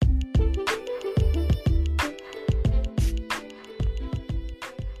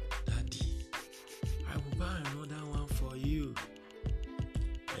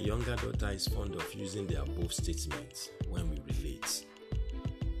younger daughter is fond of using the above statements when we relate.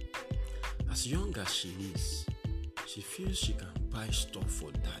 As young as she is, she feels she can buy stuff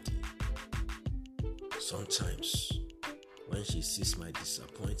for daddy. Sometimes, when she sees my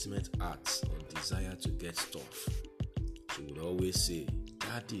disappointment acts or desire to get stuff, she would always say,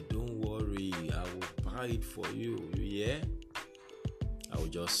 "Daddy, don't worry, I will buy it for you, you hear?" I will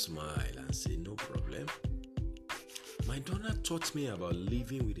just smile and say, "No problem." My daughter taught me about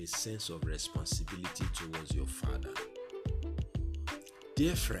living with a sense of responsibility towards your father.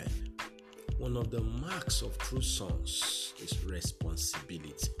 Dear friend, one of the marks of true sons is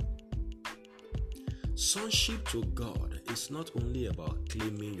responsibility. Sonship to God is not only about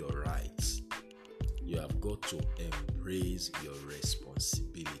claiming your rights. You have got to embrace your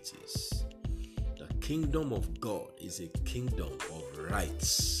responsibilities. The kingdom of God is a kingdom of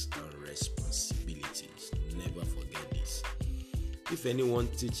rights and responsibilities. Never forget this. If anyone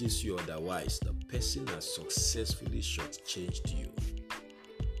teaches you otherwise, the person has successfully shortchanged you.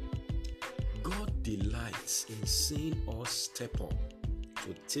 God delights in seeing us step up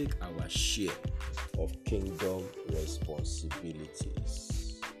to take our share of kingdom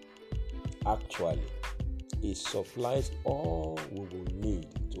responsibilities. Actually, He supplies all we will need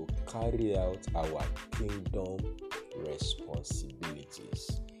to carry out our kingdom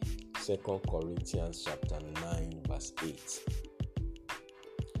responsibilities. 2 Corinthians chapter 9 verse 8.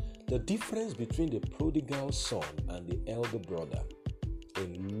 The difference between the prodigal son and the elder brother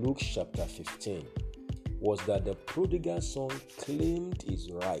in Luke chapter 15 was that the prodigal son claimed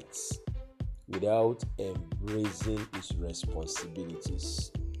his rights without embracing his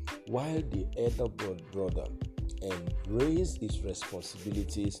responsibilities, while the elder brother embraced his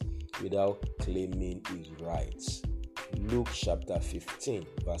responsibilities without claiming his rights. Luke chapter 15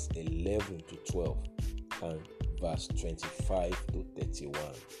 verse 11 to 12 and verse 25 to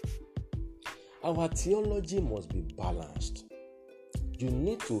 31. Our theology must be balanced. You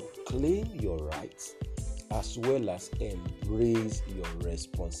need to claim your rights as well as embrace your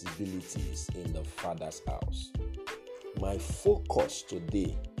responsibilities in the Father's house. My focus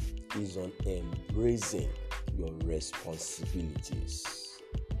today is on embracing your responsibilities.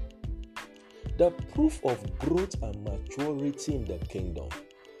 The proof of growth and maturity in the kingdom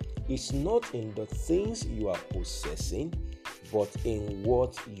is not in the things you are possessing, but in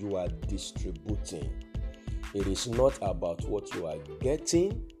what you are distributing. It is not about what you are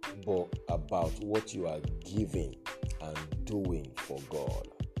getting, but about what you are giving and doing for God.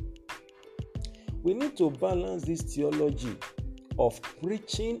 We need to balance this theology of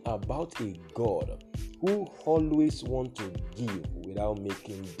preaching about a God who always wants to give without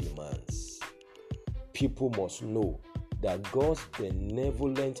making demands. People must know that God's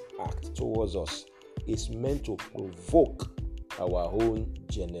benevolent act towards us is meant to provoke our own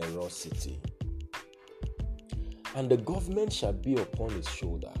generosity. And the government shall be upon his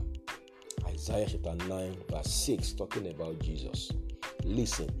shoulder. Isaiah chapter 9 verse 6, talking about Jesus.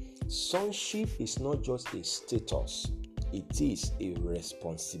 Listen, sonship is not just a status, it is a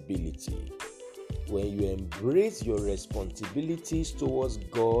responsibility. When you embrace your responsibilities towards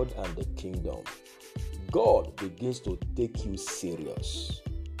God and the kingdom, God begins to take you serious.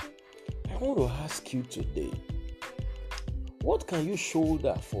 I want to ask you today, what can you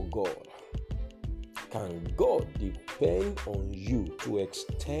shoulder for God? Can God depend on you to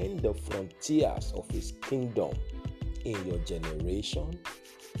extend the frontiers of His kingdom in your generation?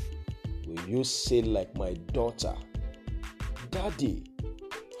 Will you say like my daughter, "Daddy,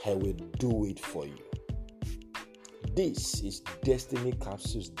 I will do it for you"? This is Destiny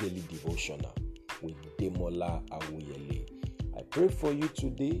Capsules Daily Devotional with Demola Awuyele. I pray for you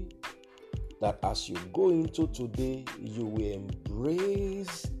today that as you go into today, you will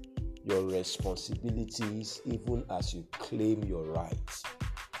embrace your responsibilities even as you claim your rights.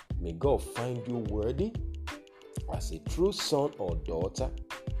 May God find you worthy as a true son or daughter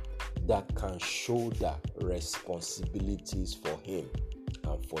that can shoulder responsibilities for Him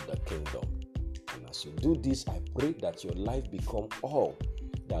and for the kingdom. And as you do this, I pray that your life become all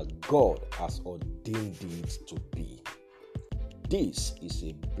that God has ordained it to be. This is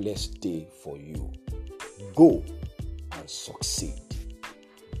a blessed day for you. Go and succeed.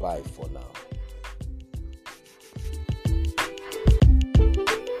 Bye for now.